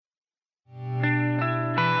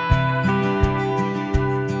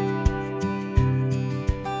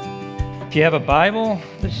If you have a Bible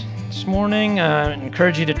this morning, I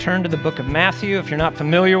encourage you to turn to the book of Matthew. If you're not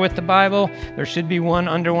familiar with the Bible, there should be one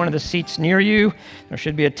under one of the seats near you. There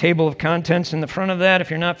should be a table of contents in the front of that if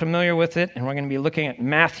you're not familiar with it. And we're going to be looking at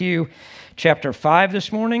Matthew chapter 5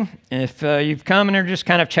 this morning. If you've come and are just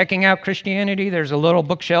kind of checking out Christianity, there's a little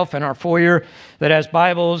bookshelf in our foyer that has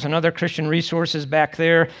Bibles and other Christian resources back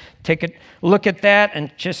there. Take a look at that and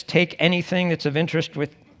just take anything that's of interest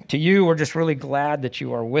to you. We're just really glad that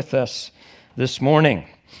you are with us this morning.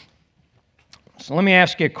 So let me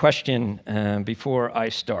ask you a question before I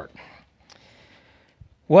start.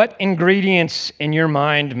 What ingredients in your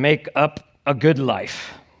mind make up a good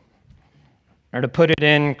life? Or to put it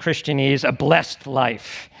in Christianese, a blessed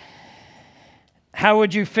life. How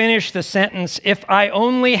would you finish the sentence, if I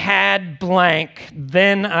only had blank,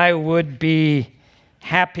 then I would be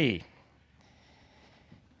happy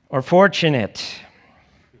or fortunate?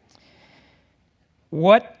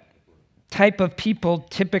 What type of people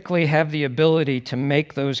typically have the ability to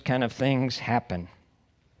make those kind of things happen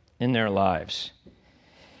in their lives?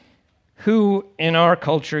 Who in our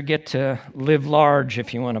culture get to live large,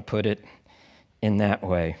 if you want to put it in that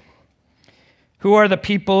way? Who are the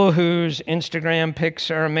people whose Instagram pics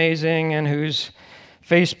are amazing and whose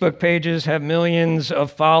Facebook pages have millions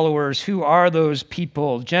of followers? Who are those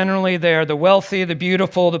people? Generally, they are the wealthy, the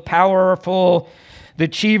beautiful, the powerful, the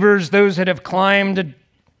achievers, those that have climbed a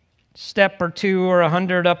step or two or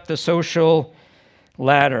 100 up the social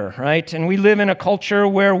ladder, right? And we live in a culture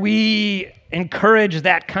where we encourage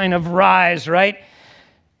that kind of rise, right?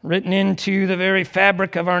 Written into the very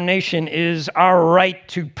fabric of our nation is our right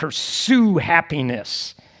to pursue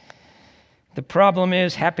happiness. The problem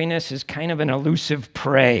is happiness is kind of an elusive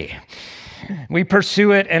prey. We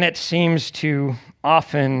pursue it and it seems to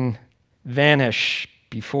often vanish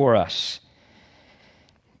before us.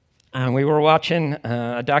 We were watching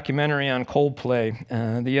a documentary on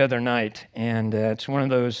Coldplay the other night, and it's one of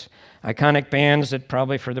those iconic bands that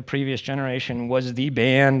probably for the previous generation was the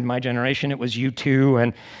band. My generation, it was U2,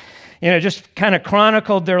 and just kind of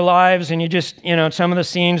chronicled their lives, and some of the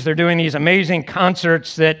scenes, they're doing these amazing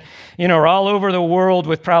concerts that, are all over the world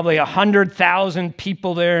with probably 100,000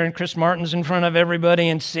 people there, and Chris Martin's in front of everybody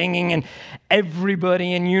and singing, and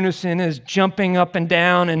everybody in unison is jumping up and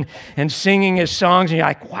down and singing his songs, and you're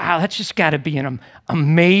like, wow, that's just got to be an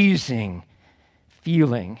amazing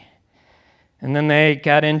feeling. And then they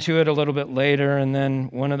got into it a little bit later, and then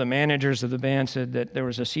one of the managers of the band said that there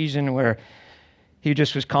was a season where he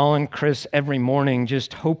just was calling Chris every morning,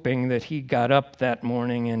 just hoping that he got up that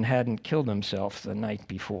morning and hadn't killed himself the night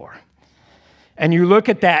before. And you look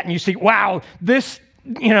at that and you see, wow, this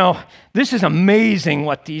is amazing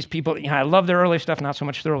what these people, I love their early stuff, not so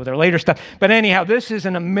much their later stuff. But anyhow, this is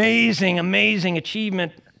an amazing, amazing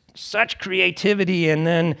achievement, such creativity. And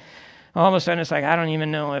then all of a sudden it's like, I don't even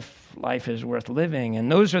know if life is worth living.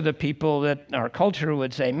 And those are the people that our culture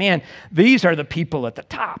would say, man, these are the people at the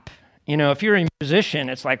top. If you're a musician,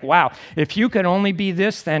 it's like, wow, if you could only be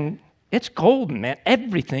this, then it's golden, man.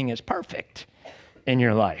 Everything is perfect in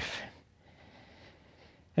your life.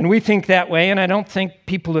 And we think that way, and I don't think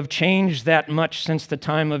people have changed that much since the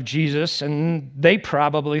time of Jesus, and they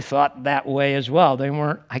probably thought that way as well. They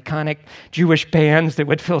weren't iconic Jewish bands that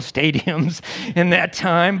would fill stadiums in that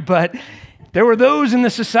time, but there were those in the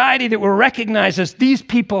society that were recognized as these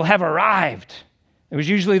people have arrived. It was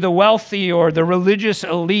usually the wealthy or the religious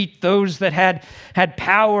elite, those that had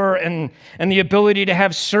power and the ability to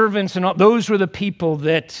have servants, and all. Those were the people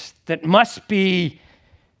that must be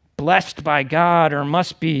blessed by God or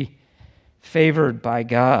must be favored by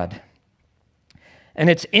God. And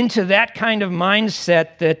it's into that kind of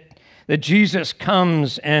mindset that Jesus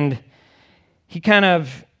comes, and he kind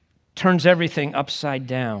of turns everything upside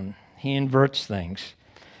down. He inverts things.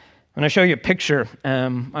 I'm going to show you a picture.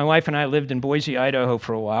 My wife and I lived in Boise, Idaho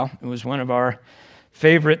for a while. It was one of our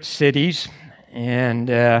favorite cities. And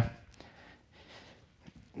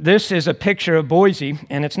this is a picture of Boise,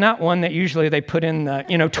 and it's not one that usually they put in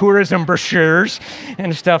the, tourism brochures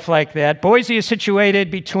and stuff like that. Boise is situated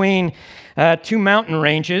between two mountain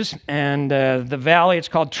ranges, and the valley, it's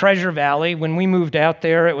called Treasure Valley. When we moved out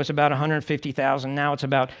there, it was about 150,000. Now it's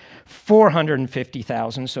about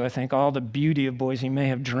 450,000, so I think all the beauty of Boise may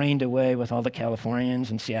have drained away with all the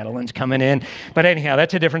Californians and Seattleans coming in. But anyhow,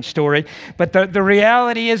 that's a different story. But the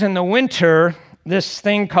reality is, in the winter, this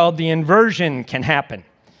thing called the inversion can happen.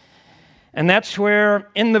 And that's where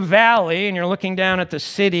in the valley, and you're looking down at the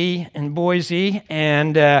city in Boise,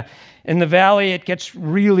 and in the valley it gets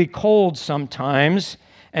really cold sometimes.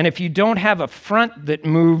 And if you don't have a front that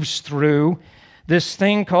moves through, this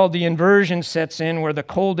thing called the inversion sets in where the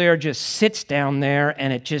cold air just sits down there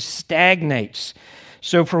and it just stagnates.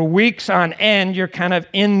 So for weeks on end, you're kind of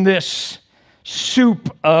in this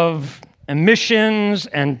soup of emissions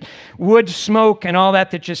and wood smoke and all that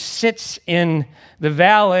just sits in the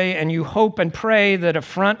valley, and you hope and pray that a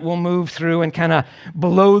front will move through and kind of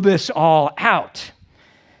blow this all out.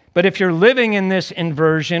 But if you're living in this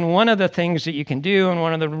inversion, one of the things that you can do, and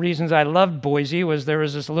one of the reasons I loved Boise, was there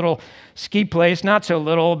was this little ski place, not so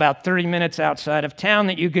little, about 30 minutes outside of town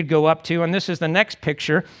that you could go up to, and this is the next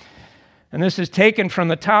picture. And this is taken from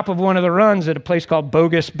the top of one of the runs at a place called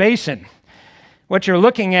Bogus Basin. What you're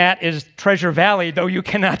looking at is Treasure Valley, though you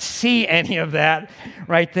cannot see any of that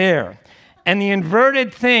right there. And the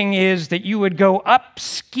inverted thing is that you would go up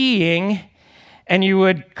skiing and you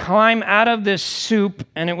would climb out of this soup,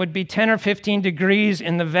 and it would be 10 or 15 degrees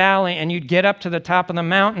in the valley, and you'd get up to the top of the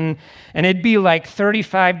mountain, and it'd be like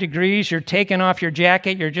 35 degrees. You're taking off your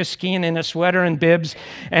jacket. You're just skiing in a sweater and bibs,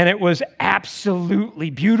 and it was absolutely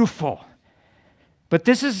beautiful. But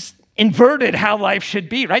this is inverted how life should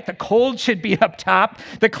be, right? The cold should be up top.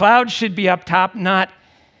 The clouds should be up top, not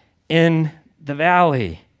in the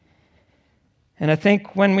valley. And I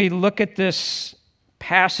think when we look at this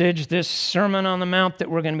passage, this Sermon on the Mount that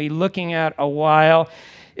we're going to be looking at a while,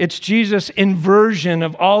 it's Jesus' inversion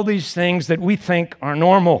of all these things that we think are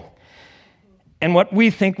normal and what we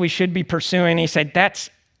think we should be pursuing. He said, that's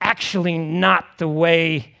actually not the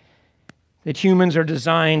way that humans are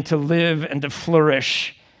designed to live and to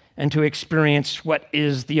flourish and to experience what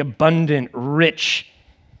is the abundant, rich,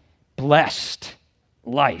 blessed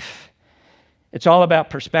life. It's all about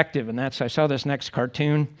perspective, and I saw this next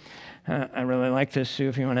cartoon. I really like this, Sue,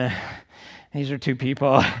 if you want to. These are two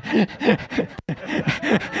people.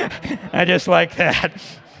 I just like that.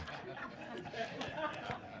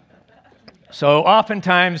 So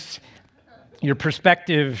oftentimes, your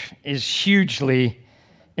perspective is hugely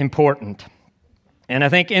important. And I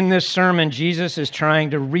think in this sermon, Jesus is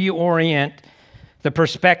trying to reorient the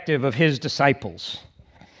perspective of his disciples.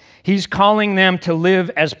 He's calling them to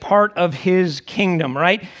live as part of his kingdom,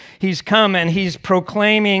 right? He's come and he's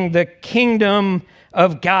proclaiming the kingdom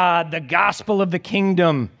of God. The gospel of the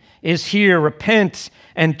kingdom is here. Repent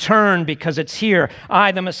and turn because it's here.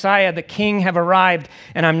 I, the Messiah, the King, have arrived,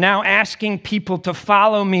 and I'm now asking people to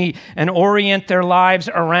follow me and orient their lives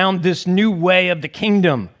around this new way of the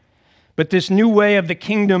kingdom. But this new way of the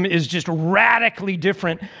kingdom is just radically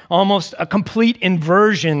different, almost a complete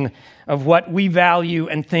inversion of what we value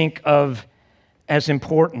and think of as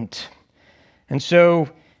important. And so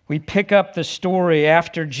we pick up the story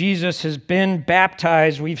after Jesus has been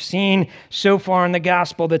baptized. We've seen so far in the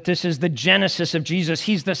gospel that this is the genesis of Jesus.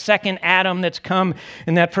 He's the second Adam that's come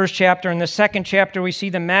in that first chapter. In the second chapter, we see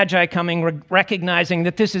the Magi coming, recognizing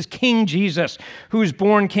that this is King Jesus, who's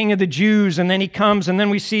born King of the Jews. And then he comes, and then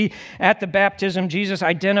we see at the baptism, Jesus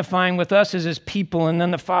identifying with us as his people. And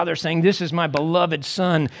then the Father saying, this is my beloved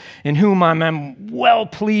Son, in whom I'm well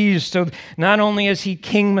pleased. So not only is he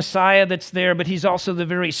King Messiah that's there, but he's also the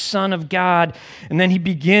very Son of God. And then he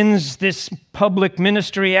begins this public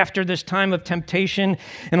ministry after this time of temptation.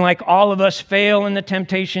 And like all of us fail in the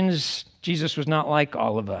temptations, Jesus was not like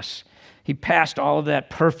all of us. He passed all of that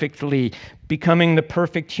perfectly, becoming the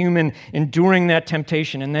perfect human, enduring that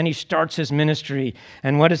temptation. And then he starts his ministry.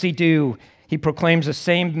 And what does he do? He proclaims the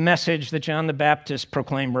same message that John the Baptist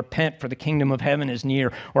proclaimed: repent, for the kingdom of heaven is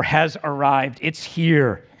near, or has arrived. It's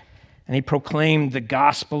here. And he proclaimed the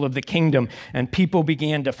gospel of the kingdom, and people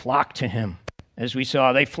began to flock to him. As we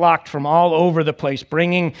saw, they flocked from all over the place,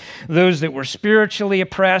 bringing those that were spiritually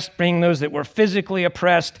oppressed, bringing those that were physically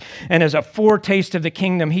oppressed. And as a foretaste of the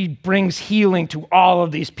kingdom, he brings healing to all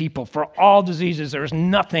of these people. For all diseases, there is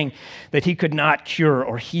nothing that he could not cure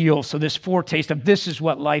or heal. So this foretaste of this is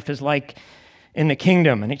what life is like in the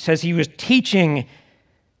kingdom. And it says he was teaching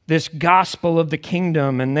this gospel of the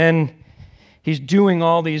kingdom, and then he's doing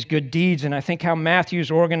all these good deeds. And I think how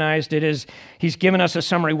Matthew's organized it is he's given us a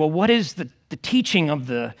summary. Well, what is the teaching of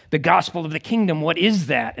the gospel of the kingdom? What is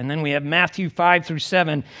that? And then we have Matthew 5 through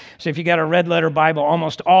 7. So if you got a red letter Bible,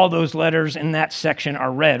 almost all those letters in that section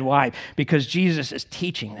are red. Why? Because Jesus is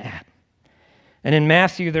teaching that. And in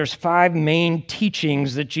Matthew, there's 5 main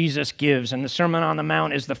teachings that Jesus gives. And the Sermon on the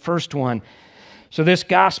Mount is the first one. So this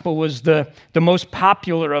gospel was the most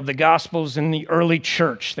popular of the gospels in the early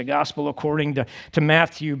church, the gospel according to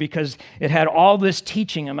Matthew, because it had all this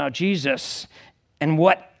teaching about Jesus and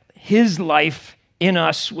what his life in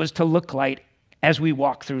us was to look like as we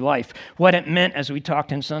walk through life, what it meant, as we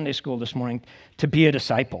talked in Sunday school this morning, to be a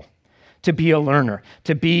disciple, to be a learner,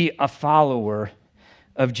 to be a follower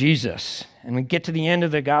of Jesus. And we get to the end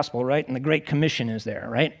of the gospel, right? And the Great Commission is there,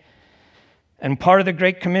 right? And part of the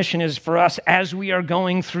Great Commission is for us as we are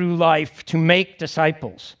going through life to make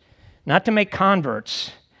disciples, not to make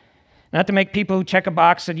converts, not to make people who check a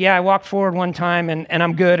box that, yeah, I walked forward one time and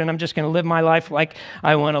I'm good and I'm just going to live my life like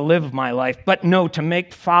I want to live my life. But no, to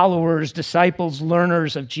make followers, disciples,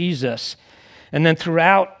 learners of Jesus. And then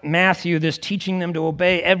throughout Matthew, this teaching them to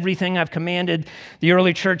obey everything I've commanded, the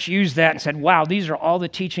early church used that and said, wow, these are all the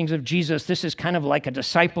teachings of Jesus. This is kind of like a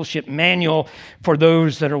discipleship manual for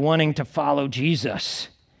those that are wanting to follow Jesus.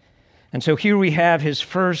 And so here we have his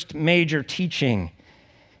first major teaching.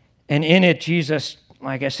 And in it, Jesus,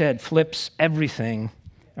 like I said, flips everything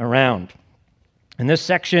around. In this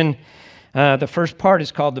section, the first part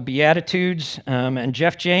is called the Beatitudes, and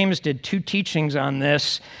Jeff James did 2 teachings on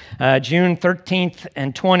this, June 13th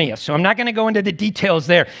and 20th. So I'm not going to go into the details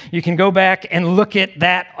there. You can go back and look at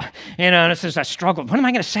that. And this is a struggle. What am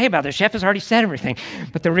I going to say about this? Jeff has already said everything.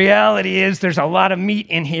 But the reality is there's a lot of meat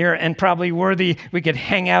in here and probably worthy. We could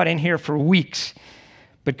hang out in here for weeks.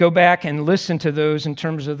 But go back and listen to those in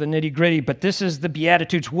terms of the nitty-gritty. But this is the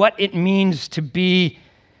Beatitudes, what it means to be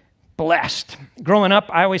blessed. Growing up,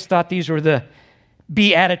 I always thought these were the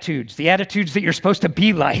beatitudes, the attitudes that you're supposed to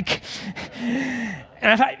be like.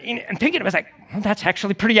 And I thought, and thinking, I was like, well, that's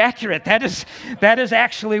actually pretty accurate. That is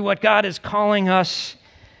actually what God is calling us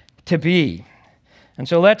to be. And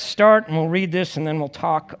so let's start, and we'll read this, and then we'll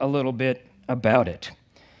talk a little bit about it.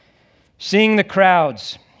 Seeing the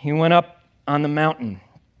crowds, he went up on the mountain.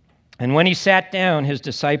 And when he sat down, his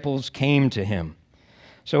disciples came to him.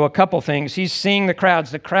 So a couple things. He's seeing the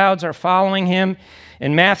crowds. The crowds are following him.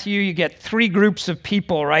 In Matthew, you get 3 groups of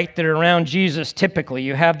people, right, that are around Jesus typically.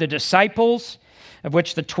 You have the disciples, of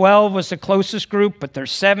which the 12 was the closest group, but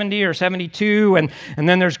there's 70 or 72, and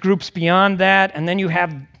then there's groups beyond that. And then you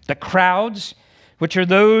have the crowds, which are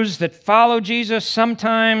those that follow Jesus.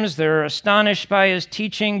 Sometimes they're astonished by his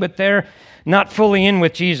teaching, but they're not fully in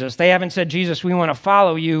with Jesus. They haven't said, Jesus, we want to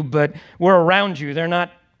follow you, but we're around you. They're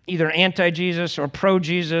not either anti-Jesus or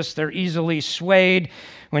pro-Jesus. They're easily swayed.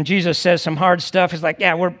 When Jesus says some hard stuff, it's like,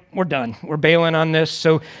 yeah, we're done. We're bailing on this.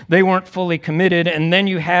 So they weren't fully committed. And then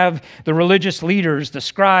you have the religious leaders, the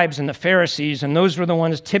scribes and the Pharisees, and those were the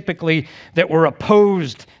ones typically that were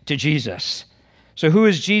opposed to Jesus. So who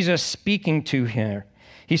is Jesus speaking to here?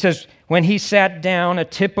 He says, when he sat down, a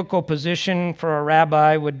typical position for a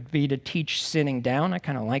rabbi would be to teach sitting down. I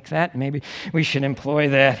kind of like that. Maybe we should employ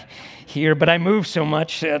that here, but I move so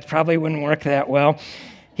much, it probably wouldn't work that well.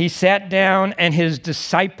 He sat down, and his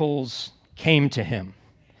disciples came to him.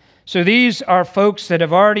 So these are folks that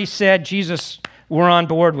have already said, Jesus, we're on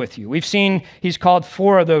board with you. We've seen he's called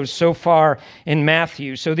 4 of those so far in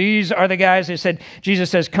Matthew. So these are the guys that said, Jesus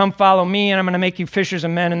says, come follow me, and I'm going to make you fishers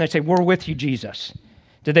of men. And they say, we're with you, Jesus.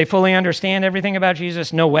 Did they fully understand everything about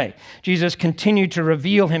Jesus? No way. Jesus continued to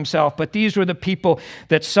reveal himself, but these were the people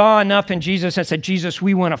that saw enough in Jesus and said, Jesus,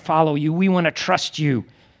 we want to follow you. We want to trust you.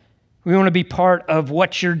 We want to be part of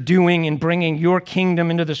what you're doing in bringing your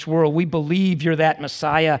kingdom into this world. We believe you're that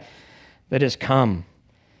Messiah that has come.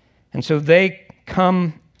 And so they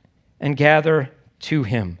come and gather to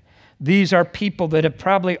him. These are people that have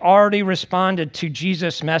probably already responded to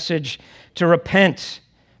Jesus' message to repent,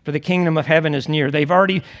 for the kingdom of heaven is near. They've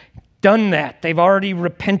already done that. They've already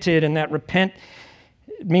repented, and that repent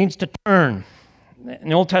means to turn. In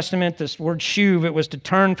the Old Testament, this word shuv, it was to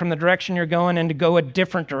turn from the direction you're going and to go a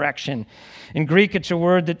different direction. In Greek, it's a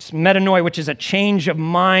word that's metanoia, which is a change of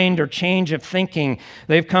mind or change of thinking.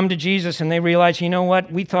 They've come to Jesus and they realize, you know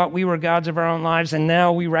what? We thought we were gods of our own lives, and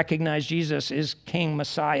now we recognize Jesus is King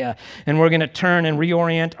Messiah, and we're going to turn and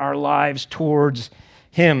reorient our lives towards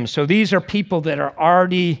him. So these are people that are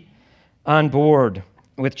already on board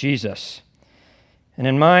with Jesus. And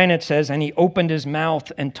in mine it says, and he opened his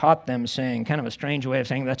mouth and taught them, saying, kind of a strange way of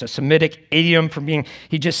saying that's a Semitic idiom for being,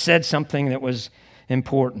 he just said something that was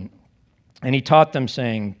important. And he taught them,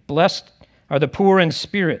 saying, blessed are the poor in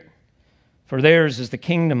spirit, for theirs is the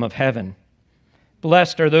kingdom of heaven.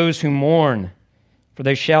 Blessed are those who mourn, for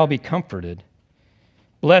they shall be comforted.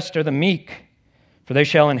 Blessed are the meek, for they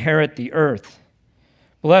shall inherit the earth.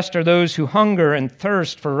 Blessed are those who hunger and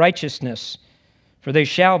thirst for righteousness, for they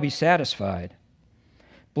shall be satisfied.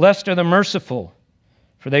 Blessed are the merciful,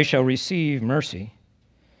 for they shall receive mercy.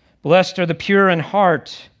 Blessed are the pure in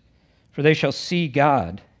heart, for they shall see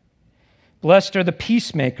God. Blessed are the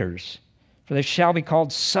peacemakers, for they shall be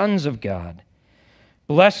called sons of God.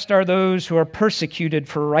 Blessed are those who are persecuted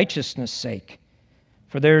for righteousness' sake,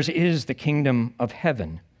 for theirs is the kingdom of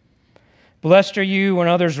heaven. Blessed are you when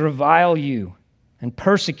others revile you and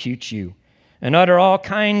persecute you and utter all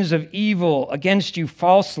kinds of evil against you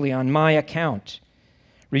falsely on my account.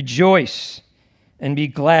 Rejoice and be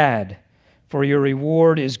glad, for your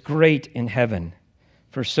reward is great in heaven.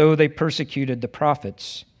 For so they persecuted the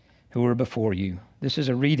prophets who were before you." This is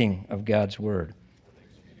a reading of God's word.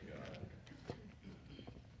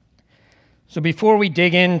 So before we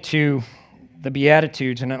dig into the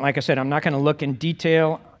Beatitudes, and like I said, I'm not going to look in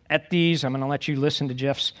detail at these. I'm going to let you listen to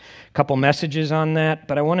Jeff's couple messages on that.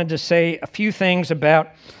 But I wanted to say a few things about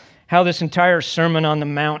how this entire Sermon on the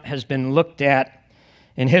Mount has been looked at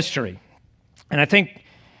in history. And I think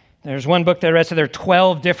there's one book that I read, so there are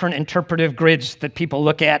 12 different interpretive grids that people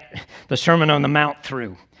look at the Sermon on the Mount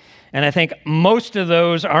through. And I think most of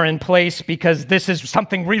those are in place because this is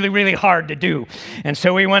something really, really hard to do. And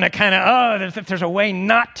so we want to kind of, if there's a way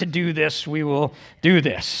not to do this, we will do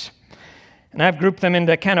this. And I've grouped them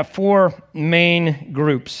into kind of four main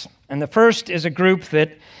groups. And the first is a group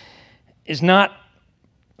that is not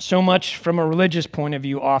so much from a religious point of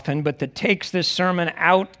view often, but that takes this sermon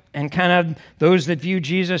out and kind of those that view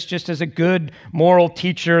Jesus just as a good moral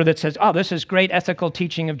teacher that says, oh, this is great ethical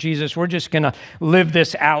teaching of Jesus. We're just going to live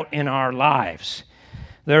this out in our lives.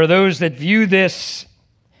 There are those that view this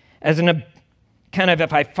as a kind of,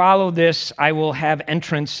 if I follow this, I will have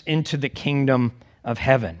entrance into the kingdom of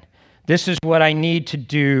heaven. This is what I need to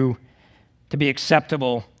do to be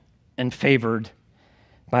acceptable and favored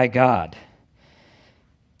by God.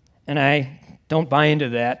 And I don't buy into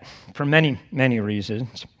that for many, many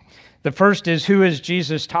reasons. The first is, who is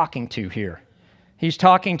Jesus talking to here? He's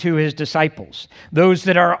talking to his disciples, those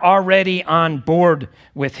that are already on board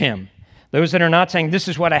with him, those that are not saying, this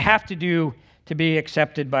is what I have to do to be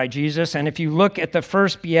accepted by Jesus. And if you look at the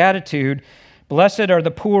first beatitude, blessed are the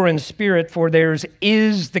poor in spirit, for theirs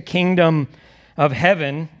is the kingdom of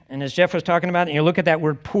heaven. And as Jeff was talking about, and you look at that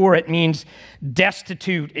word poor, it means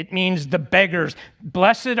destitute. It means the beggars.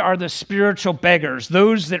 Blessed are the spiritual beggars,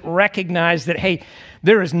 those that recognize that, hey,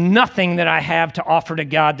 there is nothing that I have to offer to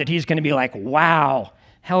God that he's going to be like, wow,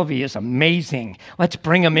 Helvey is amazing. Let's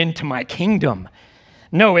bring him into my kingdom.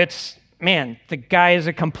 No, it's, man, the guy is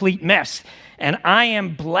a complete mess. And I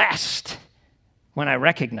am blessed when I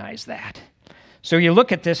recognize that. So you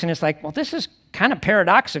look at this and it's like, well, this is kind of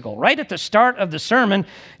paradoxical. Right at the start of the sermon,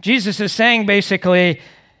 Jesus is saying basically,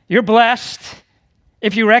 you're blessed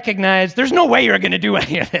if you recognize there's no way you're going to do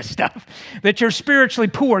any of this stuff, that you're spiritually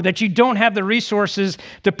poor, that you don't have the resources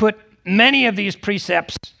to put many of these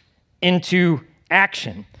precepts into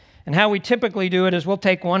action. And how we typically do it is we'll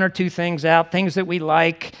take one or two things out, things that we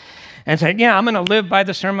like, and say, yeah, I'm going to live by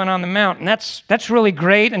the Sermon on the Mount. And that's really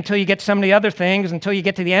great until you get to some of the other things, until you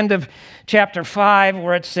get to the end of chapter 5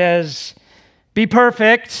 where it says, be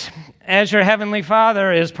perfect as your heavenly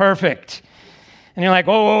Father is perfect. And you're like,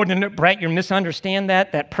 oh, Brett, you misunderstand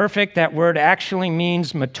that. That perfect, that word actually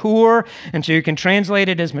means mature. And so you can translate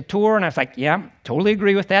it as mature. And I was like, yeah, totally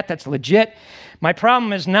agree with that. That's legit. My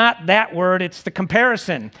problem is not that word, it's the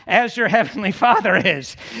comparison, as your heavenly Father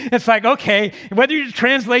is. It's like, okay, whether you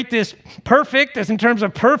translate this perfect as in terms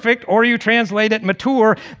of perfect, or you translate it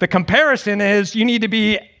mature, the comparison is you need to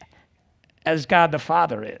be as God the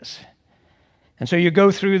Father is. And so you go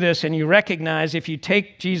through this and you recognize if you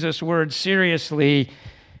take Jesus' words seriously,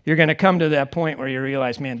 you're going to come to that point where you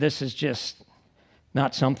realize, man, this is just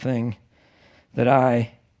not something that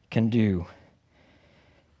I can do.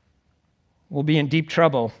 We'll be in deep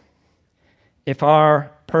trouble if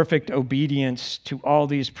our perfect obedience to all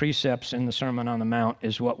these precepts in the Sermon on the Mount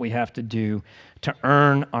is what we have to do to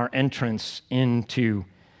earn our entrance into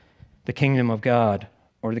the kingdom of God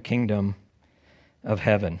or the kingdom of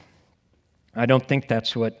heaven. I don't think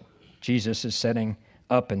that's what Jesus is setting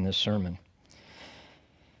up in this sermon.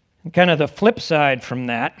 And kind of the flip side from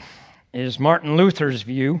that is Martin Luther's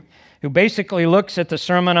view, who basically looks at the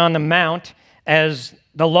Sermon on the Mount as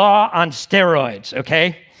the law on steroids,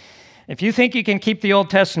 okay? If you think you can keep the Old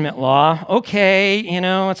Testament law, okay,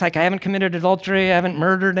 it's like I haven't committed adultery, I haven't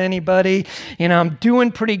murdered anybody, I'm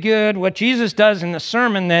doing pretty good. What Jesus does in the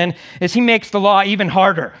sermon then is he makes the law even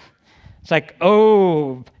harder. It's like,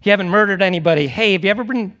 oh, you haven't murdered anybody. Hey, have you ever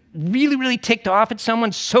been really, really ticked off at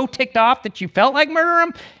someone, so ticked off that you felt like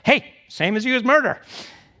murdering them? Hey, same as you as murder.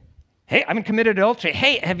 Hey, I haven't committed adultery.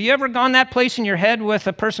 Hey, have you ever gone that place in your head with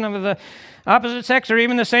a person of the opposite sex or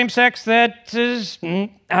even the same sex that is,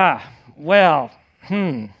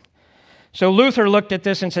 So Luther looked at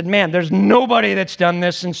this and said, man, there's nobody that's done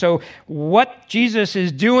this. And so what Jesus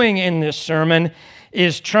is doing in this sermon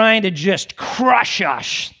is trying to just crush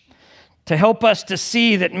us, to help us to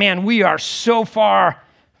see that, man, we are so far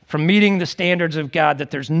from meeting the standards of God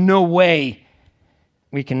that there's no way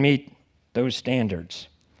we can meet those standards.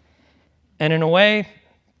 And in a way,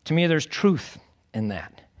 to me, there's truth in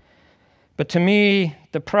that. But to me,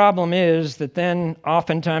 the problem is that then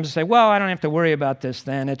oftentimes I say, well, I don't have to worry about this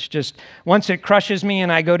then. It's just once it crushes me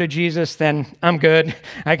and I go to Jesus, then I'm good.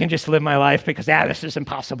 I can just live my life because, this is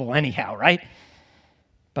impossible anyhow, right?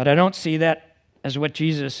 But I don't see that as what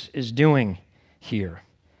Jesus is doing here.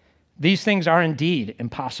 These things are indeed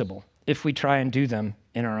impossible if we try and do them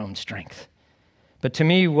in our own strength. But to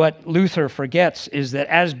me, what Luther forgets is that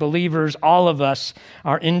as believers, all of us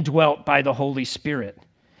are indwelt by the Holy Spirit.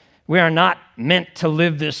 We are not meant to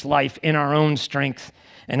live this life in our own strength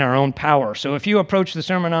and our own power. So if you approach the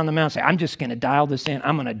Sermon on the Mount and say, I'm just going to dial this in,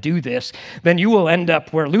 I'm going to do this, then you will end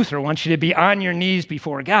up where Luther wants you to be on your knees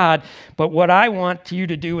before God. But what I want you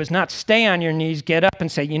to do is not stay on your knees, get up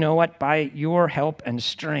and say, you know what, by your help and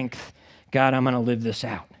strength, God, I'm going to live this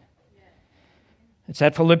out. It's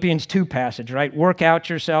that Philippians 2 passage, right? Work out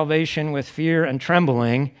your salvation with fear and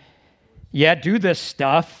trembling. Yeah, do this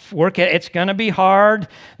stuff. Work it. It's going to be hard.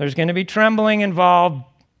 There's going to be trembling involved.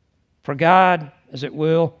 For God is at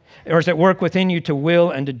will, or is at work within you to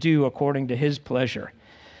will and to do according to his pleasure.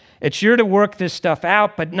 It's you're to work this stuff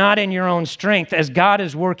out, but not in your own strength, as God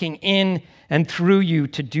is working in and through you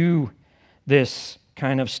to do this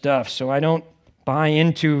kind of stuff. So I don't buy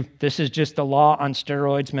into this is just the law on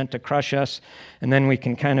steroids meant to crush us, and then we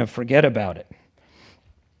can kind of forget about it.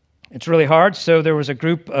 It's really hard. So there was a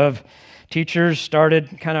group of teachers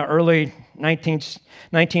started kind of early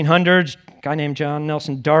 1900s, a guy named John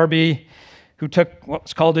Nelson Darby, who took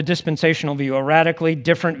what's called a dispensational view, a radically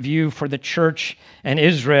different view for the church and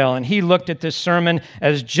Israel. And he looked at this sermon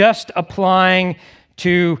as just applying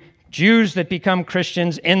to Jews that become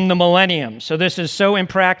Christians in the millennium. So this is so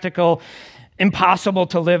impractical, impossible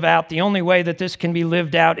to live out. The only way that this can be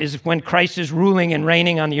lived out is when Christ is ruling and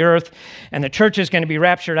reigning on the earth, and the church is going to be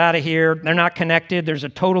raptured out of here. They're not connected. There's a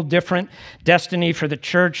total different destiny for the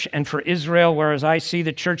church and for Israel, whereas I see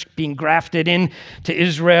the church being grafted in to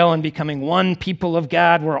Israel and becoming one people of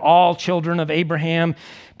God. We're all children of Abraham.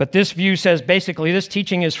 But this view says basically this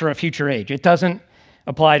teaching is for a future age. It doesn't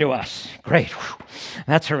apply to us. Great. Whew.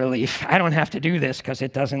 That's a relief. I don't have to do this because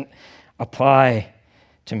it doesn't apply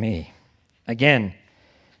to me. Again,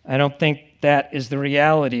 I don't think that is the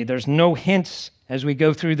reality. There's no hints as we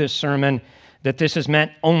go through this sermon that this is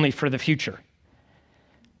meant only for the future.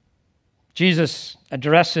 Jesus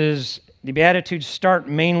addresses the Beatitudes start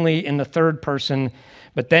mainly in the third person,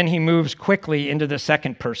 but then he moves quickly into the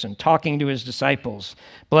second person, talking to his disciples.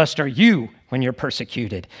 Blessed are you when you're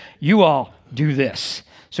persecuted. You all do this.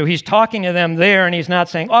 So he's talking to them there, and he's not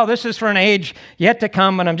saying, oh, this is for an age yet to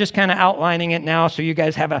come, but I'm just kind of outlining it now so you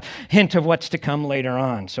guys have a hint of what's to come later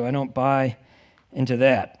on. So I don't buy into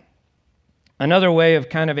that. Another way of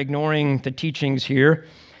kind of ignoring the teachings here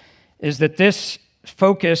is that this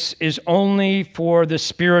focus is only for the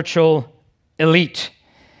spiritual elite,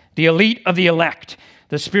 the elite of the elect.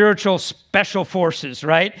 The spiritual special forces,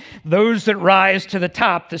 right? Those that rise to the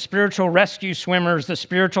top, the spiritual rescue swimmers, the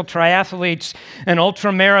spiritual triathletes and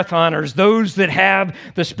ultramarathoners, those that have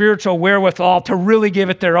the spiritual wherewithal to really give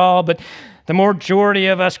it their all. But the majority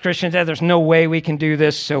of us Christians, there's no way we can do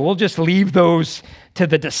this, so we'll just leave those to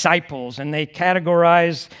the disciples. And they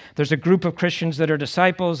categorize, there's a group of Christians that are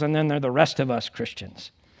disciples, and then there are the rest of us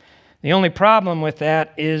Christians. The only problem with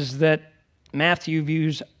that is that Matthew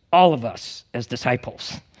views all of us as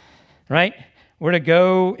disciples, right? We're to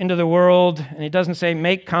go into the world, and he doesn't say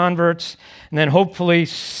make converts, and then hopefully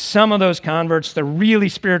some of those converts, the really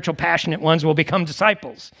spiritual, passionate ones, will become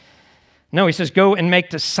disciples. No, he says go and make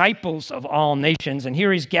disciples of all nations, and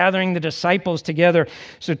here he's gathering the disciples together.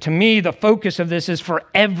 So to me, the focus of this is for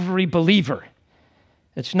every believer.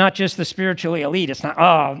 It's not just the spiritually elite. It's not,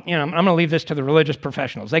 I'm going to leave this to the religious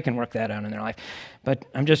professionals. They can work that out in their life. But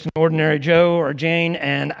I'm just an ordinary Joe or Jane,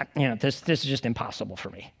 and this is just impossible for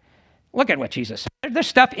me. Look at what Jesus said. There's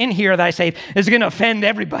stuff in here that I say is going to offend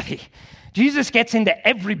everybody. Jesus gets into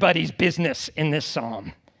everybody's business in this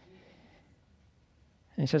psalm.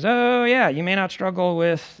 And he says, oh, yeah, you may not struggle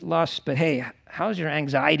with lust, but hey, how's your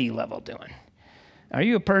anxiety level doing? Are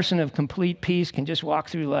you a person of complete peace, can just walk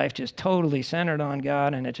through life just totally centered on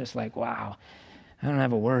God, and it's just like, wow, I don't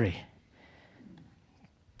have a worry.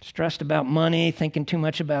 Stressed about money, thinking too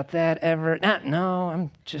much about that ever? No, I'm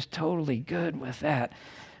just totally good with that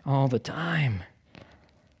all the time.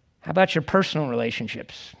 How about your personal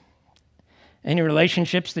relationships? Any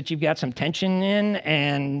relationships that you've got some tension in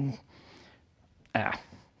and that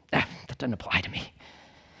doesn't apply to me.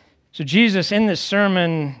 So Jesus, in this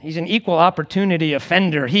sermon, he's an equal opportunity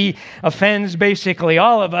offender. He offends basically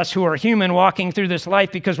all of us who are human walking through this life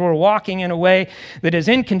because we're walking in a way that is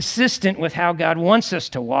inconsistent with how God wants us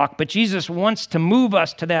to walk. But Jesus wants to move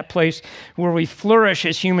us to that place where we flourish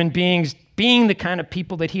as human beings, being the kind of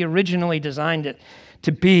people that he originally designed it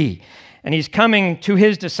to be. And he's coming to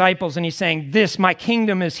his disciples and he's saying, my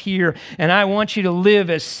kingdom is here, and I want you to live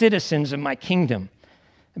as citizens of my kingdom.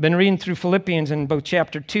 I've been reading through Philippians in both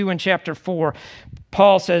chapter 2 and chapter 4.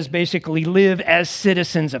 Paul says basically, live as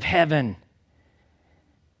citizens of heaven.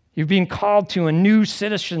 You're being called to a new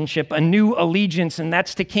citizenship, a new allegiance, and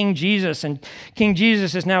that's to King Jesus. And King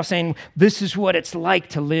Jesus is now saying, this is what it's like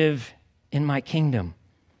to live in my kingdom.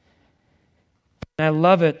 And I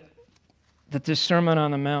love it that this Sermon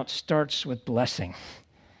on the Mount starts with blessing.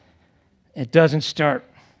 It doesn't start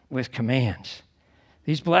with commands.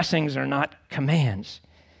 These blessings are not commands.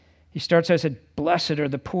 He starts, I said, blessed are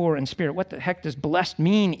the poor in spirit. What the heck does blessed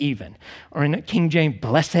mean even? Or in King James,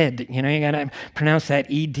 blessed. You got to pronounce that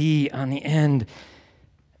ED on the end.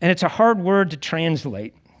 And it's a hard word to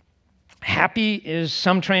translate. Happy is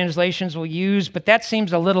some translations will use, but that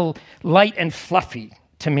seems a little light and fluffy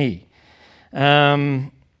to me. To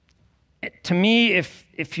me,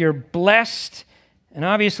 if you're blessed, and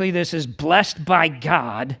obviously this is blessed by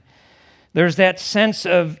God, there's that sense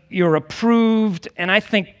of you're approved, and I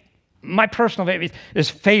think my personal favorite is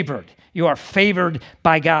favored. You are favored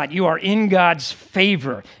by God. You are in God's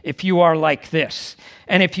favor if you are like this.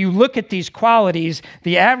 And if you look at these qualities,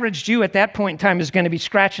 the average Jew at that point in time is going to be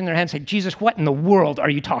scratching their head and say, Jesus, what in the world are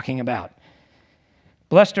you talking about?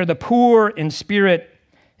 Blessed are the poor in spirit.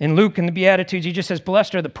 In Luke, in the Beatitudes, he just says,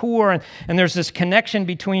 blessed are the poor. And there's this connection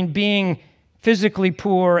between being physically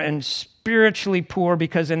poor and spiritually poor,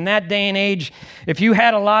 because in that day and age, if you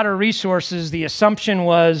had a lot of resources, the assumption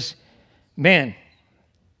was, man,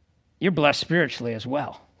 you're blessed spiritually as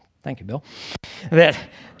well. Thank you, Bill. No,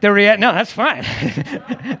 that's fine.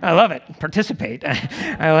 I love it. Participate.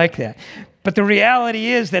 I like that. But the reality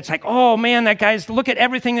is that's like, oh man, that guy's, look at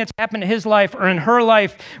everything that's happened to his life or in her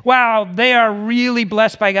life. Wow, they are really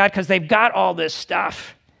blessed by God because they've got all this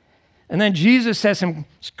stuff. And then Jesus says some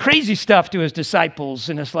crazy stuff to his disciples,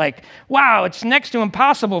 and it's like, wow, it's next to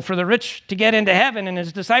impossible for the rich to get into heaven. And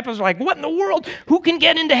his disciples are like, what in the world? Who can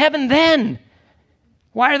get into heaven then?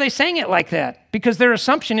 Why are they saying it like that? Because their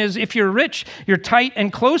assumption is if you're rich, you're tight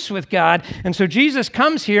and close with God. And so Jesus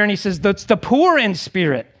comes here and he says, that's the poor in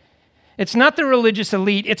spirit. It's not the religious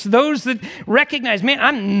elite. It's those that recognize, man,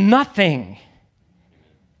 I'm nothing.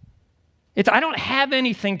 I don't have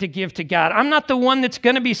anything to give to God. I'm not the one that's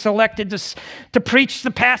going to be selected to preach the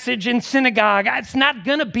passage in synagogue. It's not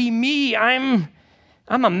going to be me. I'm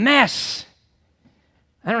a mess.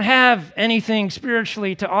 I don't have anything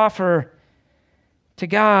spiritually to offer to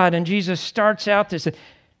God. And Jesus starts out this,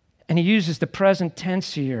 and he uses the present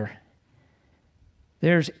tense here.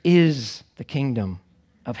 Theirs is the kingdom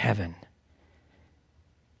of heaven.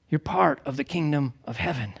 You're part of the kingdom of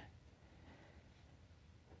heaven,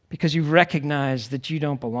 because you recognize that you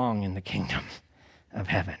don't belong in the kingdom of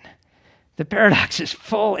heaven. The paradox is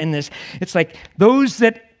full in this. It's like those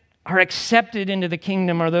that are accepted into the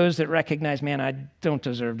kingdom are those that recognize, man, I don't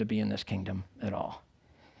deserve to be in this kingdom at all.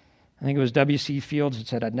 I think it was W.C. Fields that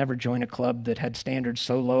said, I'd never join a club that had standards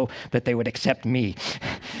so low that they would accept me.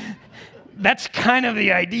 That's kind of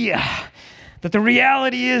the idea. That the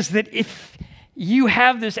reality is that if you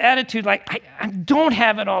have this attitude like, I don't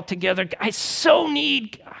have it all together, I so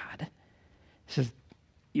need God. He says,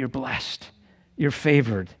 you're blessed. You're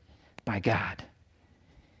favored by God.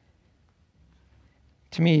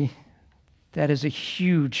 To me, that is a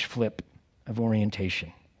huge flip of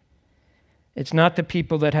orientation. It's not the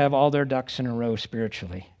people that have all their ducks in a row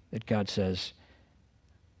spiritually that God says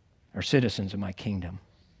are citizens of my kingdom.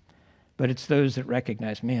 But it's those that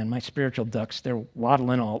recognize, man, my spiritual ducks, they're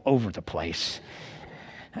waddling all over the place.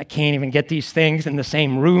 I can't even get these things in the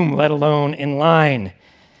same room, let alone in line.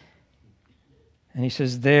 And he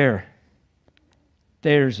says, theirs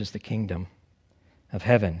is the kingdom of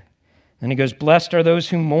heaven. And he goes, blessed are those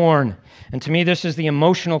who mourn. And to me, this is the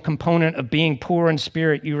emotional component of being poor in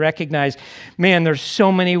spirit. You recognize, man, there's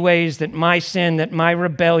so many ways that my sin, that my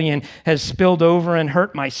rebellion has spilled over and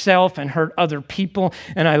hurt myself and hurt other people.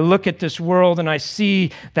 And I look at this world and I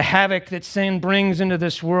see the havoc that sin brings into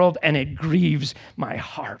this world, and it grieves my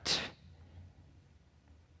heart.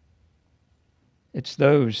 It's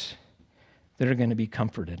those that are going to be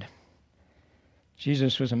comforted.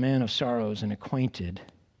 Jesus was a man of sorrows and acquainted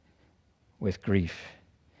with grief.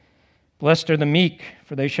 Blessed are the meek,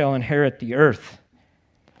 for they shall inherit the earth.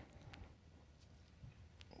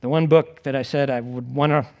 The one book that I said I would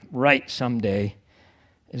want to write someday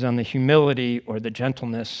is on the humility or the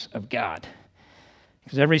gentleness of God.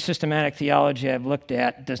 Because every systematic theology I've looked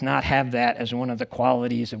at does not have that as one of the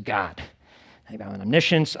qualities of God.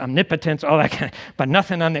 Omniscience, omnipotence, all that kind of, but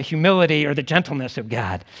nothing on the humility or the gentleness of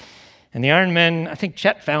God. And the Iron Men, I think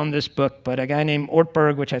Chet found this book, but a guy named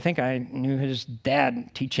Ortberg, which I think I knew his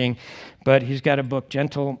dad teaching, but he's got a book,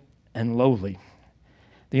 Gentle and Lowly.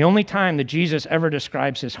 The only time that Jesus ever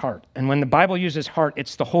describes his heart, and when the Bible uses heart,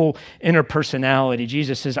 it's the whole inner personality.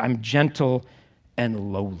 Jesus says, I'm gentle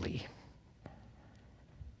and lowly.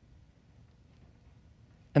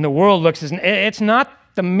 And the world looks as, it's not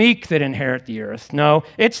the meek that inherit the earth. No,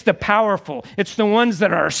 it's the powerful. It's the ones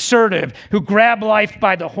that are assertive, who grab life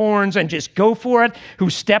by the horns and just go for it, who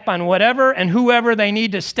step on whatever and whoever they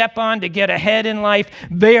need to step on to get ahead in life.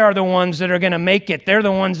 They are the ones that are going to make it. They're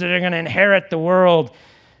the ones that are going to inherit the world.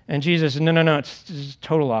 And Jesus said, no, it's the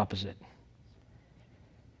total opposite.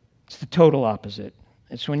 It's the total opposite.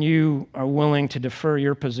 It's when you are willing to defer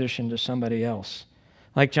your position to somebody else.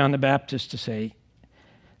 Like John the Baptist to say,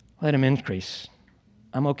 let him increase.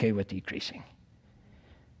 I'm okay with decreasing.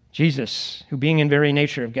 Jesus, who being in very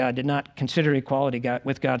nature of God, did not consider equality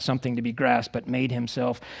with God something to be grasped, but made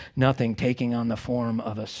himself nothing, taking on the form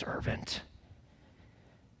of a servant.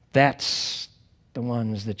 That's the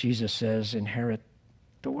ones that Jesus says inherit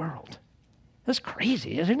the world. That's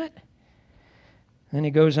crazy, isn't it? Then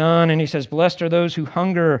he goes on and he says, blessed are those who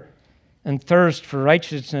hunger and thirst for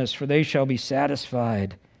righteousness, for they shall be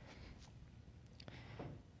satisfied.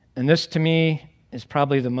 And this, to me, is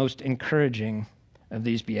probably the most encouraging of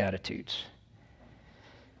these beatitudes.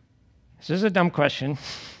 This is a dumb question,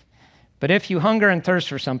 but if you hunger and thirst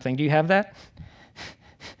for something, do you have that?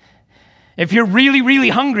 If you're really, really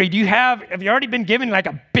hungry, have you already been given like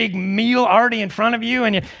a big meal already in front of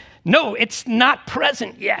you? No, it's not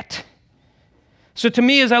present yet. So to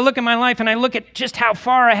me, as I look at my life and I look at just how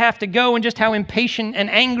far I have to go and just how impatient and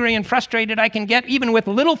angry and frustrated I can get, even with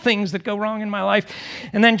little things that go wrong in my life,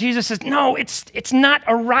 and then Jesus says, no, it's not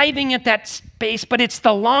arriving at that space, but it's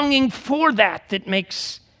the longing for that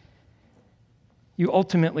makes you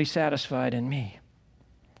ultimately satisfied in me.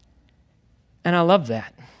 And I love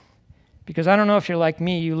that. Because I don't know if you're like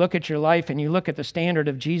me, you look at your life and you look at the standard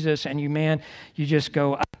of Jesus and you just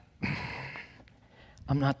go,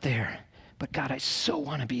 I'm not there. But God, I so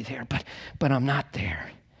want to be there, but I'm not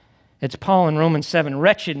there. It's Paul in Romans 7,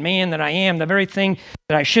 wretched man that I am, the very thing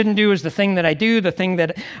that I shouldn't do is the thing that I do, the thing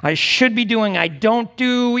that I should be doing, I don't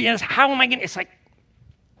do. Yes, how am I going to, it's like,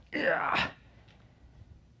 ugh.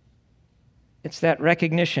 It's that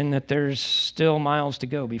recognition that there's still miles to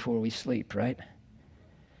go before we sleep, right?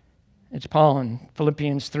 It's Paul in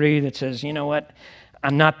Philippians 3 that says, you know what?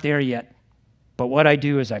 I'm not there yet, but what I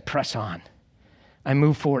do is I press on. I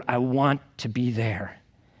move forward. I want to be there.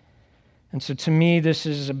 And so to me, this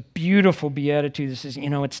is a beautiful beatitude. This is,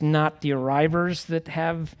 it's not the arrivers that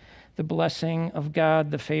have the blessing of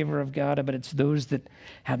God, the favor of God, but it's those that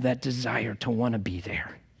have that desire to want to be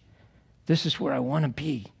there. This is where I want to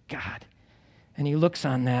be, God. And he looks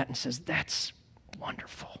on that and says, that's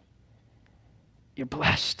wonderful. You're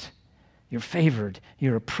blessed. You're favored.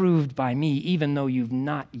 You're approved by me, even though you've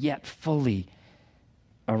not yet fully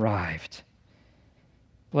arrived.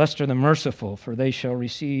 Blessed are the merciful, for they shall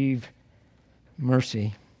receive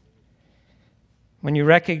mercy. When you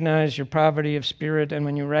recognize your poverty of spirit and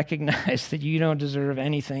when you recognize that you don't deserve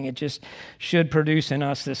anything, it just should produce in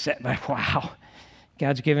us this setback. Wow,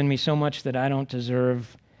 God's given me so much that I don't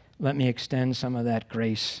deserve. Let me extend some of that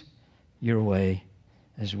grace your way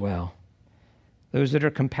as well. Those that are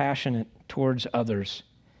compassionate towards others.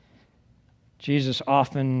 Jesus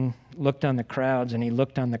often looked on the crowds, and he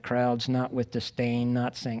looked on the crowds not with disdain,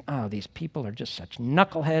 not saying, oh, these people are just such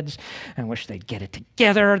knuckleheads. I wish they'd get it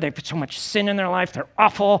together. They've got so much sin in their life. They're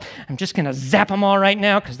awful. I'm just going to zap them all right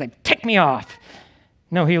now because they tick me off.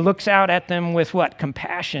 No, he looks out at them with what?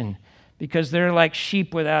 Compassion, because they're like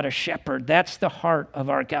sheep without a shepherd. That's the heart of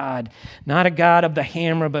our God. Not a God of the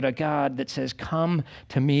hammer, but a God that says, come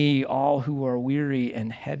to me, all who are weary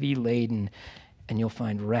and heavy laden, and you'll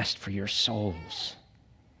find rest for your souls.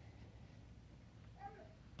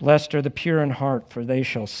 Blessed are the pure in heart, for they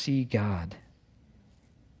shall see God.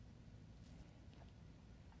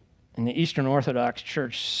 In the Eastern Orthodox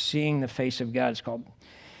Church, seeing the face of God is called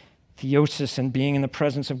theosis, and being in the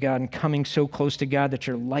presence of God and coming so close to God that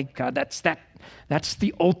you're like God. That's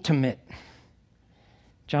the ultimate.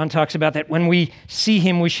 John talks about that. When we see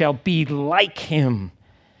him, we shall be like him.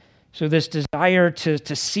 So this desire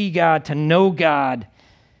to see God, to know God,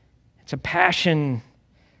 it's a passion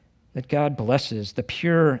that God blesses, the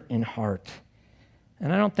pure in heart.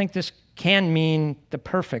 And I don't think this can mean the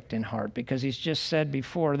perfect in heart, because he's just said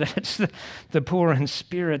before that it's the poor in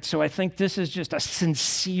spirit. So I think this is just a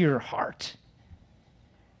sincere heart.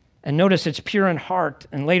 And notice it's pure in heart.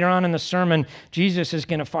 And later on in the sermon, Jesus is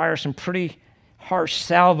going to fire some pretty harsh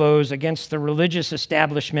salvos against the religious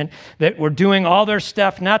establishment that were doing all their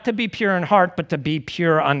stuff not to be pure in heart, but to be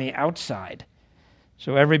pure on the outside.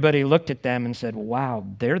 So everybody looked at them and said, wow,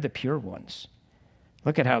 they're the pure ones.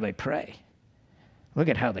 Look at how they pray. Look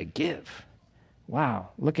at how they give. Wow,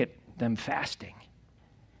 look at them fasting.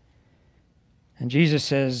 And Jesus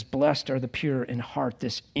says, blessed are the pure in heart,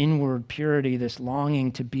 this inward purity, this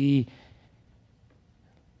longing to be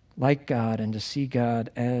like God and to see God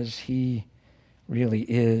as he really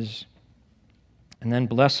is. And then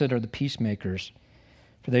blessed are the peacemakers,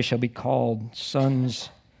 for they shall be called sons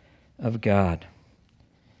of God.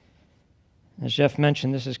 As Jeff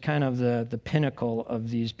mentioned, this is kind of the pinnacle of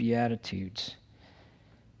these beatitudes.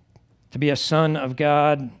 To be a son of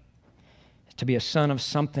God, to be a son of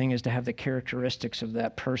something, is to have the characteristics of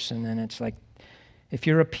that person. And it's like, if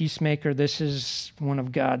you're a peacemaker, this is one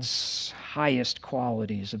of God's highest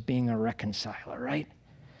qualities of being a reconciler, right?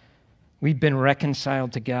 We've been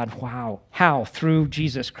reconciled to God. Wow. How? Through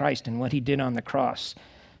Jesus Christ and what he did on the cross.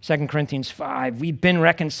 2 Corinthians 5, we've been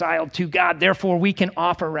reconciled to God, therefore we can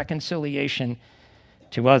offer reconciliation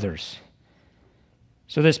to others.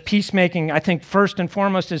 So this peacemaking, I think, first and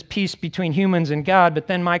foremost is peace between humans and God, but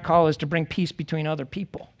then my call is to bring peace between other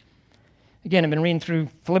people. Again, I've been reading through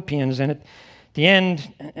Philippians, and at the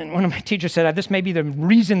end, and one of my teachers said, this may be the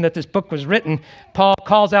reason that this book was written. Paul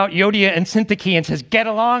calls out Euodia and Syntyche and says, get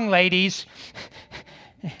along, ladies.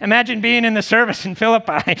 Imagine being in the service in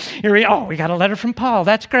Philippi. We got a letter from Paul.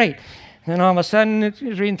 That's great. And then all of a sudden, it's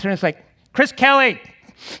reading through, it's like, Chris Kelly,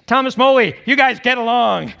 Thomas Moley, you guys get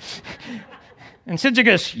along. And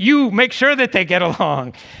Syntychus, you make sure that they get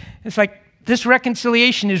along. It's like this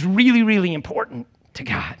reconciliation is really, really important to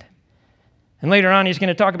God. And later on, he's going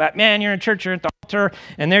to talk about, man, you're in church, you're at the altar,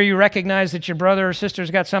 and there you recognize that your brother or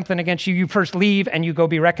sister's got something against you. You first leave and you go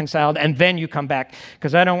be reconciled, and then you come back,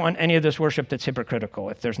 because I don't want any of this worship that's hypocritical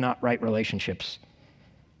if there's not right relationships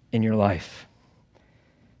in your life.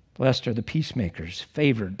 Blessed are the peacemakers,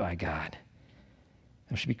 favored by God.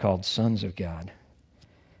 They should be called sons of God.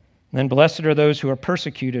 And then blessed are those who are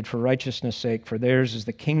persecuted for righteousness' sake, for theirs is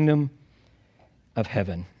the kingdom of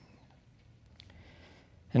heaven.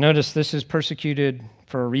 And notice this is persecuted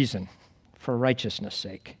for a reason, for righteousness'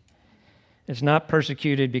 sake. It's not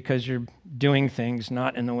persecuted because you're doing things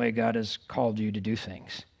not in the way God has called you to do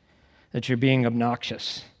things, that you're being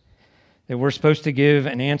obnoxious, that we're supposed to give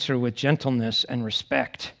an answer with gentleness and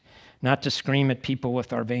respect, not to scream at people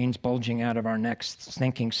with our veins bulging out of our necks,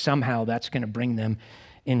 thinking somehow that's going to bring them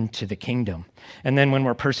into the kingdom. And then when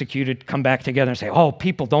we're persecuted, come back together and say, oh,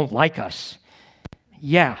 people don't like us.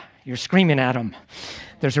 Yeah, you're screaming at them.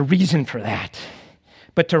 There's a reason for that.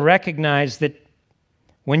 But to recognize that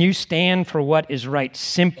when you stand for what is right,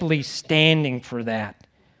 simply standing for that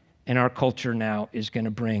in our culture now is going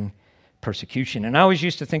to bring persecution. And I always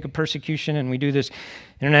used to think of persecution, and we do this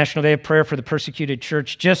International Day of Prayer for the Persecuted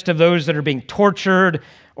Church, just of those that are being tortured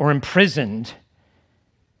or imprisoned.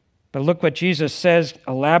 But look what Jesus says,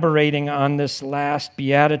 elaborating on this last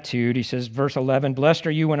beatitude. He says, verse 11, blessed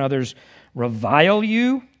are you when others revile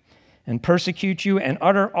you and persecute you and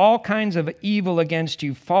utter all kinds of evil against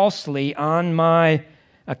you falsely on my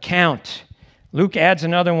account. Luke adds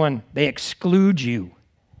another one, they exclude you.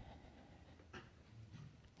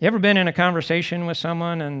 You ever been in a conversation with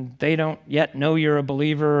someone and they don't yet know you're a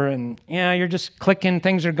believer, and you're just clicking,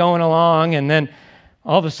 things are going along, and then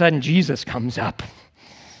all of a sudden Jesus comes up.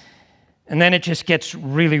 And then it just gets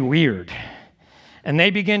really weird. And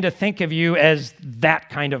they begin to think of you as that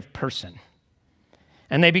kind of person.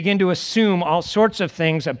 And they begin to assume all sorts of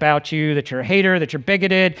things about you, that you're a hater, that you're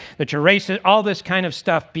bigoted, that you're racist, all this kind of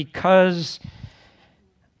stuff, because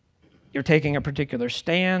you're taking a particular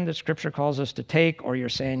stand that Scripture calls us to take, or you're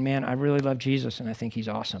saying, man, I really love Jesus and I think he's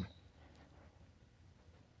awesome.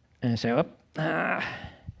 And I say,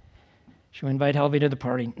 should we invite Helvey to the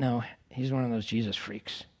party? No, he's one of those Jesus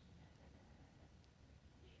freaks.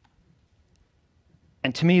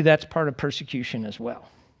 And to me, that's part of persecution as well,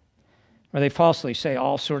 where they falsely say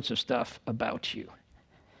all sorts of stuff about you.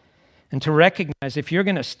 And to recognize if you're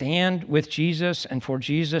going to stand with Jesus and for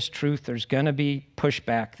Jesus' truth, there's going to be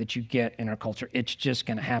pushback that you get in our culture. It's just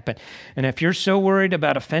going to happen. And if you're so worried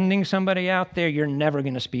about offending somebody out there, you're never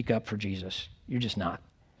going to speak up for Jesus. You're just not.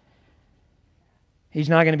 He's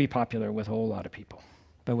not going to be popular with a whole lot of people.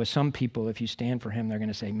 But with some people, if you stand for him, they're going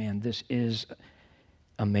to say, man, this is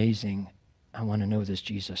amazing. I want to know this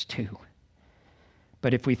Jesus too.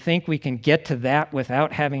 But if we think we can get to that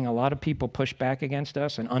without having a lot of people push back against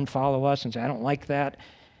us and unfollow us and say, I don't like that,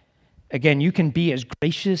 again, you can be as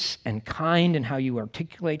gracious and kind in how you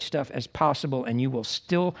articulate stuff as possible, and you will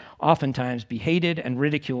still oftentimes be hated and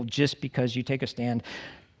ridiculed just because you take a stand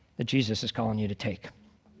that Jesus is calling you to take.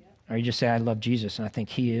 Or you just say, I love Jesus, and I think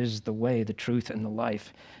he is the way, the truth, and the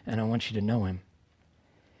life, and I want you to know him.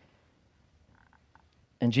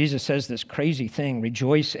 And Jesus says this crazy thing,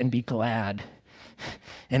 rejoice and be glad.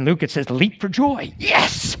 In Luke, it says, leap for joy.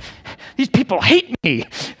 Yes! These people hate me.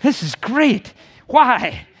 This is great.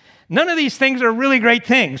 Why? None of these things are really great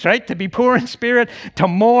things, right? To be poor in spirit, to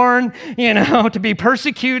mourn, to be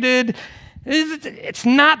persecuted. It's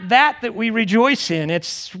not that we rejoice in.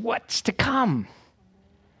 It's what's to come.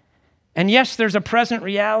 And yes, there's a present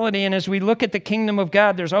reality, and as we look at the kingdom of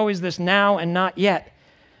God, there's always this now and not yet.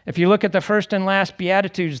 If you look at the first and last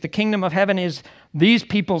beatitudes, the kingdom of heaven is these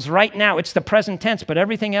people's right now. It's the present tense, but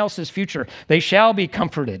everything else is future. They shall be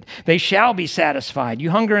comforted. They shall be satisfied. You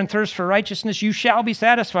hunger and thirst for righteousness, you shall be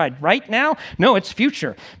satisfied. Right now? No, it's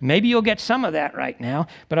future. Maybe you'll get some of that right now,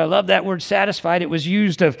 but I love that word satisfied. It was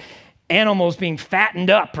used of animals being fattened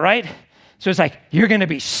up, right? So it's like, you're going to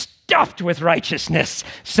be stuffed with righteousness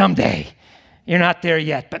someday. You're not there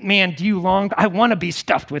yet, but man, do you long? I want to be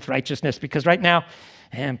stuffed with righteousness because right now,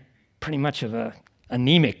 I'm pretty much of a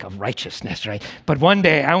anemic of righteousness, right? But one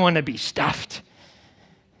day I want to be stuffed.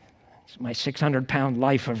 It's my 600-pound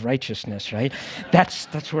life of righteousness, right?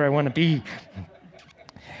 That's where I want to be.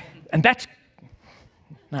 And that's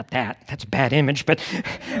a bad image, but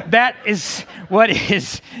that is what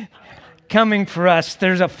is coming for us.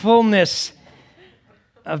 There's a fullness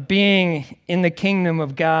of being in the kingdom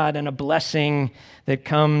of God and a blessing that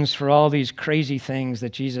comes for all these crazy things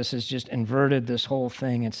that Jesus has just inverted this whole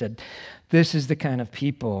thing and said, this is the kind of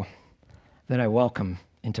people that I welcome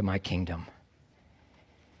into my kingdom.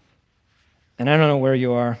 And I don't know where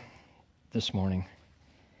you are this morning.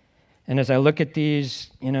 And as I look at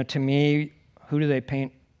these, to me, who do they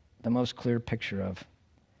paint the most clear picture of?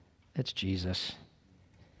 It's Jesus.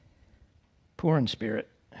 Poor in spirit,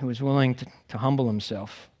 who is willing to humble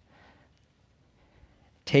himself,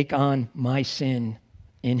 take on my sin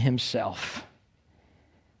in himself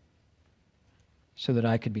so that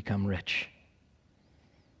I could become rich.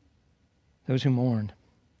 Those who mourn,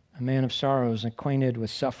 a man of sorrows, acquainted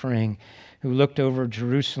with suffering, who looked over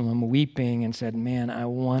Jerusalem weeping and said, man, I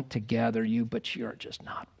want to gather you, but you're just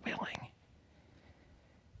not willing.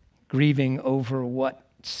 Grieving over what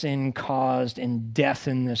sin caused in death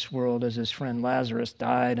in this world as his friend Lazarus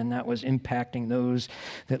died, and that was impacting those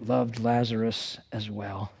that loved Lazarus as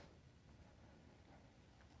well.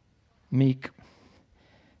 Meek,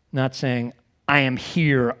 not saying, I am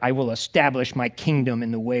here, I will establish my kingdom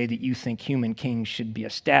in the way that you think human kings should be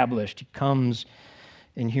established. He comes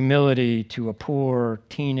in humility to a poor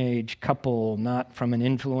teenage couple, not from an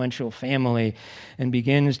influential family, and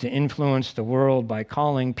begins to influence the world by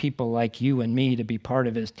calling people like you and me to be part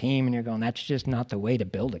of his team. And you're going, that's just not the way to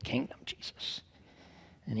build a kingdom, Jesus.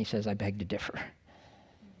 And he says, I beg to differ.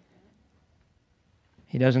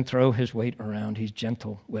 He doesn't throw his weight around. He's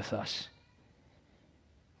gentle with us.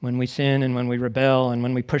 When we sin and when we rebel and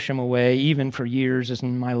when we push him away, even for years as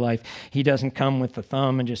in my life, he doesn't come with the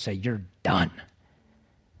thumb and just say, you're done.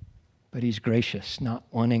 But he's gracious, not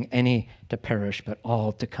wanting any to perish, but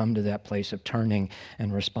all to come to that place of turning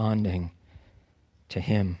and responding to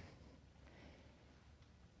him.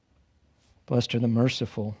 Blessed are the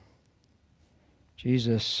merciful.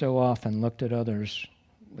 Jesus so often looked at others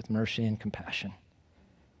with mercy and compassion,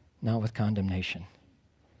 not with condemnation.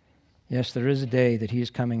 Yes, there is a day that he is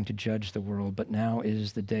coming to judge the world, but now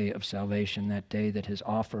is the day of salvation, that day that his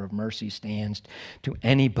offer of mercy stands to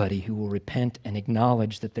anybody who will repent and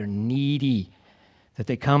acknowledge that they're needy, that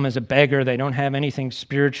they come as a beggar, they don't have anything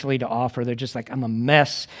spiritually to offer, they're just like, I'm a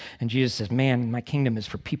mess. And Jesus says, man, my kingdom is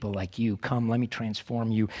for people like you. Come, let me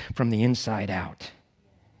transform you from the inside out.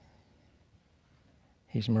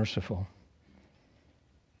 He's merciful.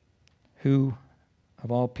 Who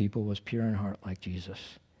of all people was pure in heart like Jesus?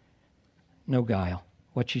 No guile.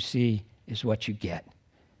 What you see is what you get.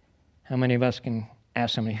 How many of us can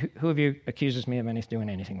ask somebody, who of you accuses me of doing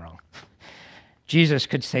anything wrong? Jesus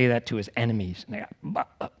could say that to his enemies, and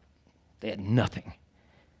they had nothing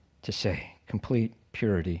to say. Complete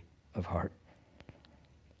purity of heart.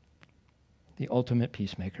 The ultimate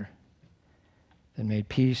peacemaker that made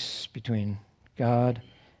peace between God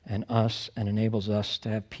and us and enables us to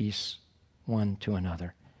have peace one to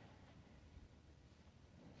another.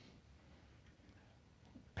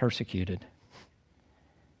 Persecuted,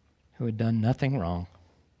 who had done nothing wrong,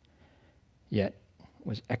 yet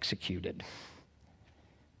was executed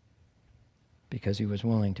because he was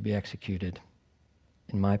willing to be executed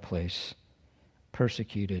in my place,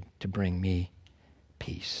 persecuted to bring me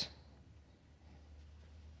peace.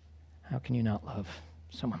 How can you not love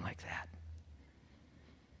someone like that?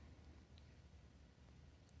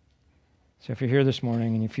 So if you're here this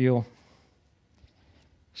morning and you feel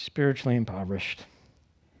spiritually impoverished,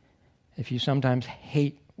 if you sometimes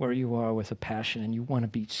hate where you are with a passion and you want to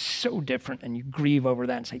be so different and you grieve over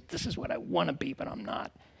that and say, this is what I want to be, but I'm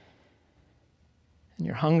not. And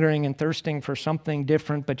you're hungering and thirsting for something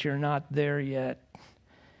different, but you're not there yet.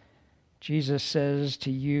 Jesus says to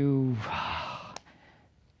you,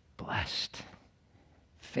 blessed,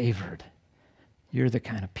 favored. You're the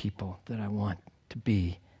kind of people that I want to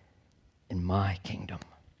be in my kingdom.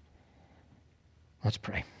 Let's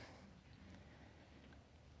pray.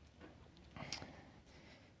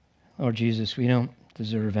 Lord Jesus, we don't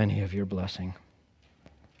deserve any of your blessing.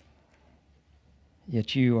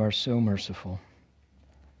 Yet you are so merciful,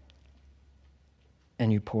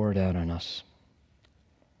 and you pour it out on us.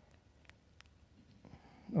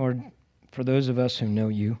 Lord, for those of us who know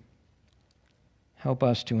you, help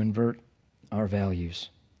us to invert our values.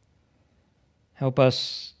 Help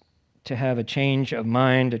us to have a change of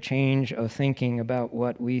mind, a change of thinking about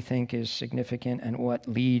what we think is significant and what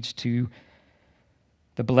leads to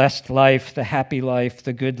the blessed life, the happy life,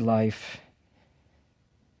 the good life,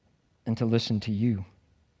 and to listen to you.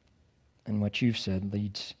 And what you've said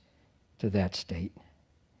leads to that state.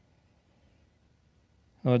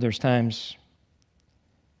 Lord, there's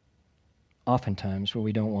oftentimes, where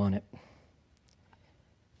we don't want it.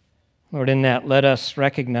 Lord, in that, let us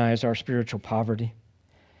recognize our spiritual poverty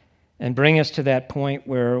and bring us to that point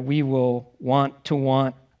where we will want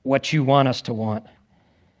what you want us to want.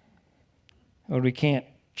 Lord, we can't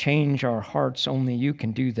change our hearts. Only you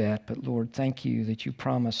can do that. But Lord, thank you that you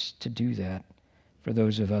promise to do that for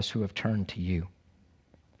those of us who have turned to you.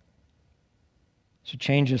 So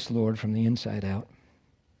change us, Lord, from the inside out.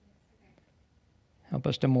 Help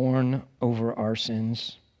us to mourn over our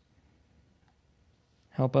sins.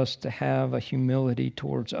 Help us to have a humility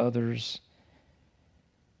towards others.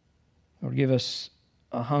 Lord, give us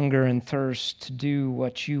a hunger and thirst to do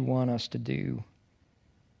what you want us to do.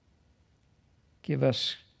 Give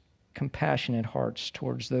us compassionate hearts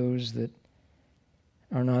towards those that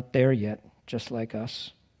are not there yet, just like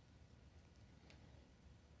us.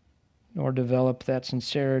 Lord, develop that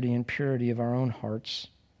sincerity and purity of our own hearts.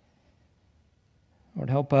 Lord,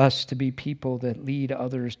 help us to be people that lead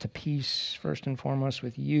others to peace, first and foremost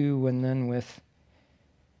with you and then with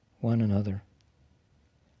one another.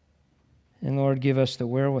 And Lord, give us the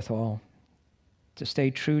wherewithal to stay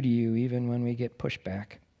true to you even when we get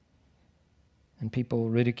pushback and people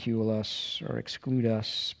ridicule us or exclude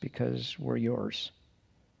us because we're yours.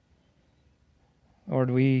 Lord,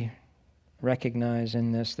 we recognize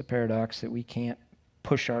in this the paradox that we can't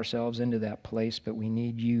push ourselves into that place, but we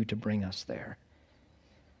need you to bring us there.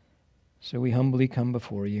 So we humbly come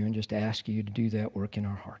before you and just ask you to do that work in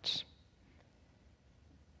our hearts.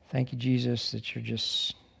 Thank you, Jesus, that you're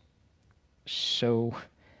just so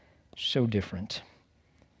different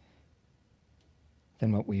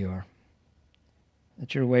than what we are.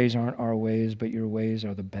 That your ways aren't our ways, but your ways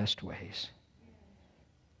are the best ways.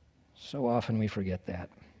 So often we forget that.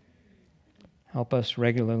 Help us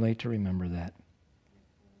regularly to remember that.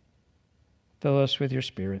 Fill us with your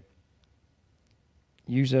Spirit.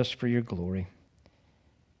 Use us for your glory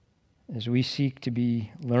as we seek to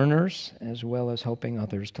be learners as well as helping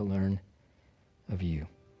others to learn of you.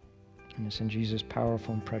 And it's in Jesus'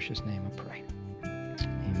 powerful and precious name I pray.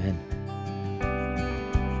 Amen.